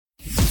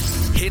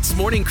HITZ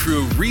Morning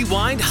Crew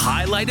Rewind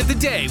Highlight of the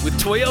Day with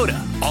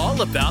Toyota.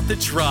 All about the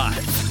drive.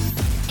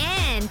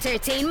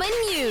 Anne-tertainment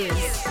news.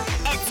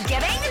 It's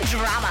giving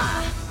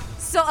drama.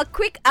 So a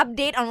quick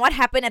update on what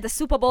happened at the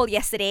Superbowl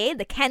yesterday.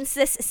 The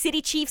Kansas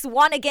City Chiefs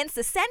won against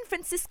the San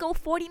Francisco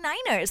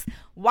 49ers.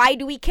 Why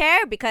do we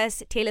care?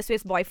 Because Taylor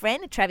Swift's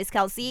boyfriend, Travis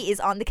Kelce, is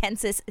on the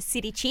Kansas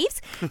City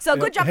Chiefs. So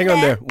good job Hang to on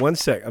them. there. 1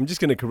 sec. I'm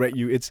just going to correct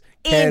you. It's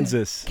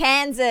Kansas.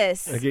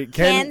 Kansas. Okay,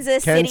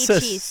 Kansas City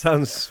Kansas Chiefs.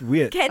 Sounds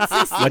weird.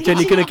 Kansas City Macam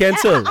ni kena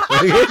cancel.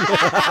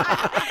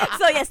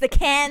 So yes, the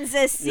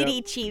Kansas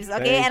City Chiefs.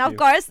 Okay, Thank and of you.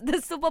 course the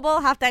Super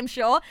Bowl halftime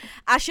show.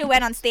 Usher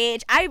went on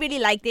stage. I really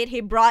liked it. He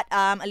brought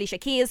Alicia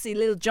Keys,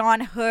 Lil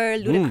Jon, her,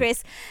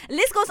 Ludacris.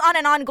 List goes on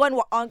and on. Go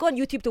on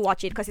YouTube to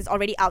watch it because it's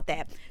already out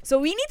there. So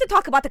we need to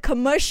talk about the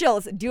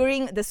commercials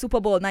during the Super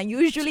Bowl. Now,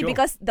 usually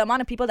because the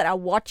amount of people that are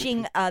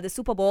watching the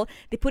Super Bowl,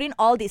 they put in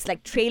all these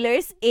like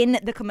trailers in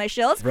the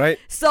commercials. Right.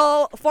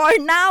 So for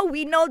now,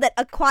 we know that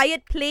A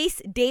Quiet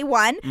Place Day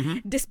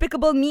 1,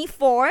 Despicable Me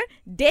 4,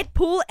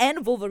 Deadpool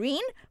and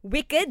Wolverine,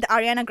 Wicked, the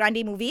Ariana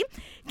Grande movie,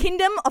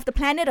 Kingdom of the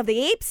Planet of the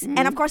Apes,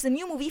 and of course the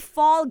new movie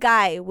Fall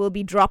Guy will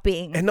be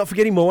dropping. And not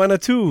forgetting Moana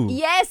 2.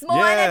 Yes,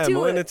 Moana 2.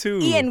 Moana 2.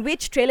 Ian,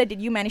 which trailer did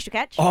you manage to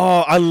catch?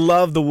 Oh, I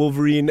love the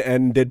Wolverine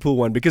and Deadpool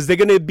one because they're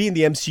going to be in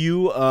the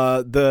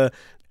MCU.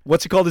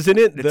 What's it called? Is in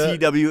it? The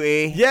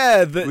TWA.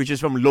 Yeah. Which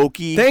is from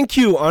Loki. Thank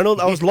you, Arnold.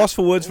 I was lost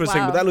for words for a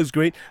second, Wow. but that looks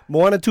great.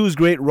 Moana 2 is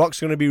great. Rock's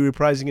going to be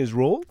reprising his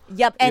role.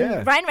 Yep, and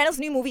Yeah. Ryan Reynolds'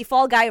 new movie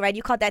Fall Guy, right?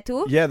 You caught that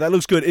too? Yeah, that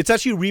looks good. It's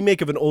actually a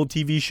remake of an old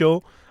TV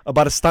show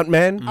about a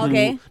stuntman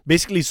Okay. who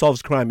basically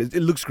solves crime. It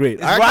looks great.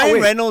 It's I can't Ryan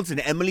wait. Reynolds and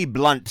Emily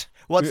Blunt.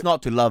 What's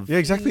not to love? Yeah,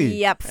 exactly.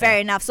 Yep, fair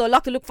enough. So a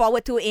lot to look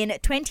forward to in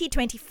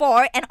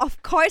 2024. And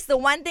of course, the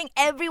one thing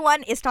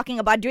everyone is talking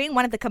about during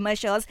one of the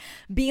commercials,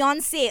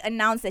 Beyonce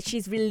announced that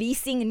she's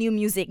releasing new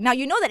music. Now,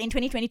 you know that in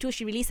 2022,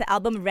 she released the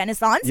album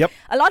Renaissance. Yep.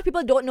 A lot of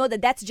people don't know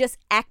that that's just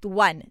Act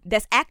 1.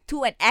 There's Act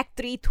 2 and Act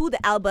 3 to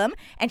the album.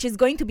 And she's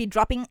going to be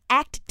dropping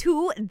Act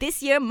 2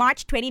 this year,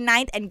 March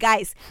 29th. And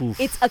guys,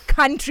 it's a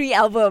country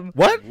album.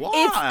 What?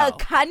 It's a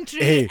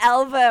country Hey.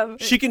 album.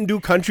 She can do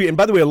country. And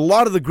by the way, a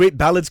lot of the great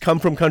ballads come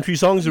from country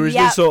songs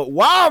originally. Yep. So,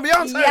 wow,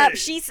 Beyonce! Yep,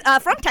 she's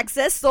from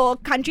Texas, so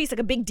country is like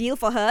a big deal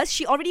for her.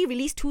 She already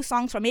released 2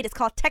 songs from it. It's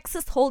called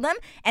Texas Hold'em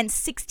and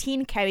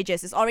 16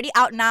 Carriages. It's already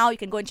out now. You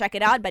can go and check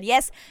it out. But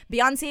yes,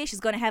 Beyonce, she's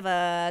going to have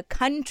a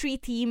country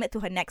theme to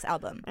her next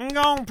album. I'm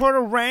gonna put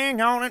a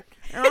ring on it.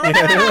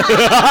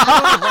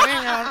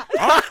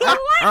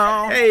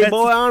 Hey,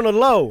 boy, Arnold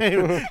Lowe.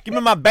 Give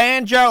me my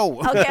banjo.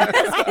 Okay,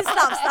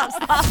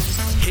 stop.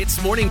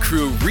 HITZ Morning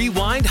Crew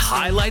Rewind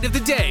Highlight of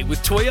the Day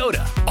with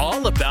Toyota.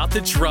 All about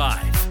the drive.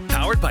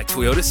 Powered by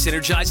Toyota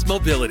Synergized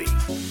Mobility.